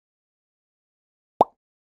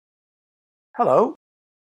Hello,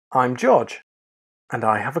 I'm George, and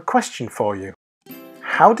I have a question for you.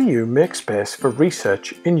 How do you make space for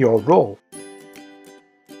research in your role?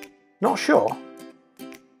 Not sure?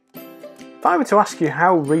 If I were to ask you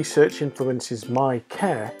how research influences my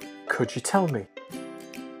care, could you tell me?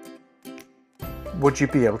 Would you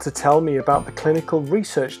be able to tell me about the clinical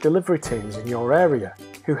research delivery teams in your area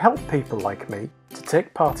who help people like me to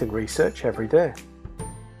take part in research every day?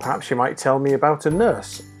 Perhaps you might tell me about a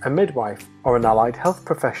nurse, a midwife, or an allied health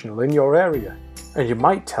professional in your area, and you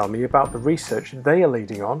might tell me about the research they are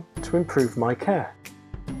leading on to improve my care.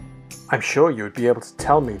 I'm sure you would be able to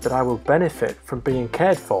tell me that I will benefit from being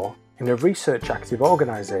cared for in a research active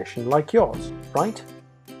organisation like yours, right?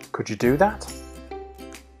 Could you do that?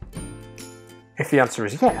 If the answer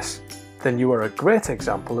is yes, then you are a great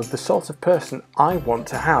example of the sort of person I want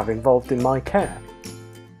to have involved in my care.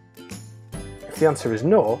 If the answer is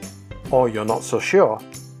no, or you're not so sure,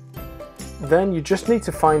 then you just need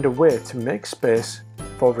to find a way to make space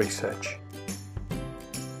for research.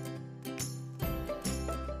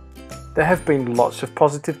 There have been lots of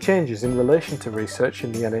positive changes in relation to research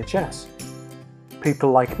in the NHS. People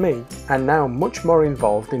like me are now much more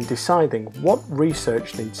involved in deciding what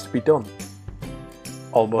research needs to be done.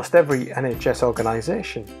 Almost every NHS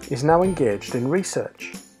organisation is now engaged in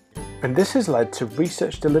research, and this has led to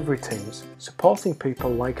research delivery teams supporting people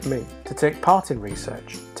like me to take part in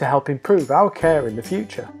research to help improve our care in the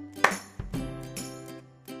future.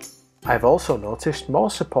 I have also noticed more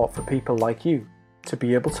support for people like you to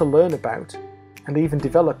be able to learn about and even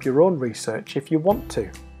develop your own research if you want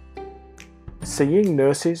to. Seeing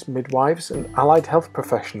nurses, midwives and allied health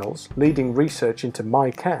professionals leading research into my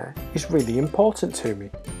care is really important to me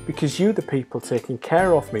because you're the people taking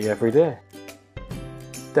care of me every day.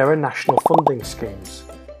 There are national funding schemes,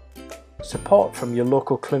 support from your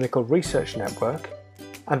local clinical research network,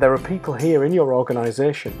 and there are people here in your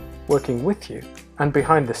organisation working with you and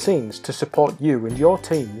behind the scenes to support you and your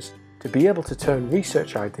teams to be able to turn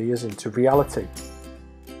research ideas into reality.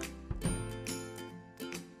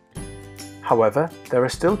 However, there are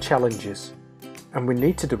still challenges, and we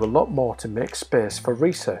need to do a lot more to make space for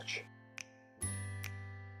research.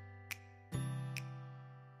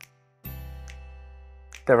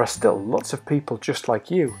 There are still lots of people just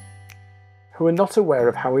like you who are not aware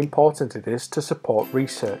of how important it is to support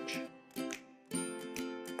research.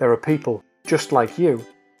 There are people just like you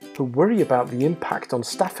who worry about the impact on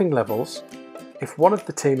staffing levels if one of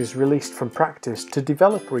the team is released from practice to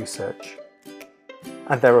develop research.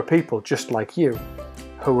 And there are people just like you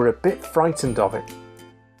who are a bit frightened of it.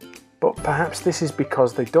 But perhaps this is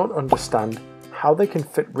because they don't understand how they can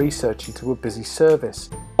fit research into a busy service,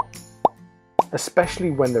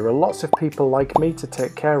 especially when there are lots of people like me to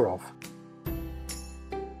take care of.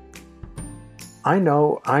 I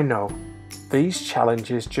know. These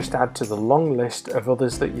challenges just add to the long list of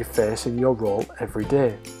others that you face in your role every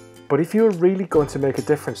day. But if you are really going to make a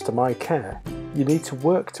difference to my care, you need to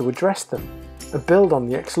work to address them and build on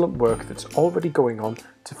the excellent work that's already going on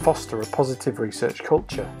to foster a positive research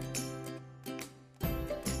culture.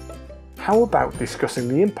 How about discussing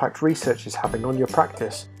the impact research is having on your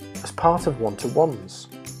practice as part of one-to-ones?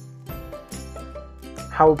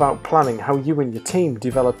 How about planning how you and your team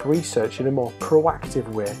develop research in a more proactive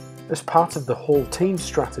way as part of the whole team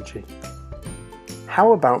strategy?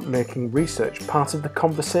 How about making research part of the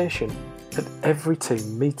conversation at every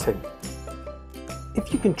team meeting?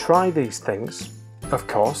 If you can try these things, of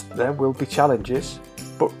course there will be challenges,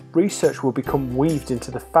 but research will become weaved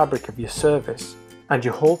into the fabric of your service, and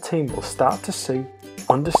your whole team will start to see,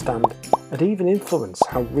 understand, and even influence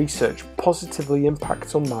how research positively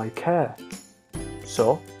impacts on my care.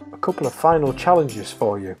 So, a couple of final challenges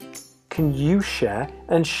for you. Can you share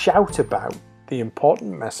and shout about the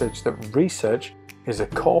important message that research is a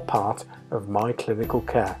core part of my clinical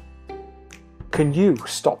care? Can you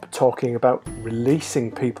stop talking about releasing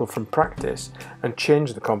people from practice and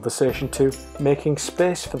change the conversation to making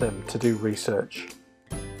space for them to do research?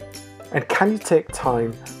 And can you take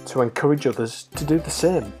time to encourage others to do the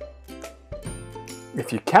same?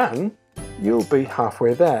 If you can, you'll be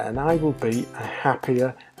halfway there and I will be a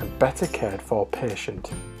happier and better cared for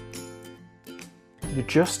patient. You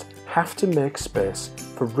just have to make space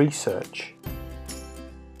for research.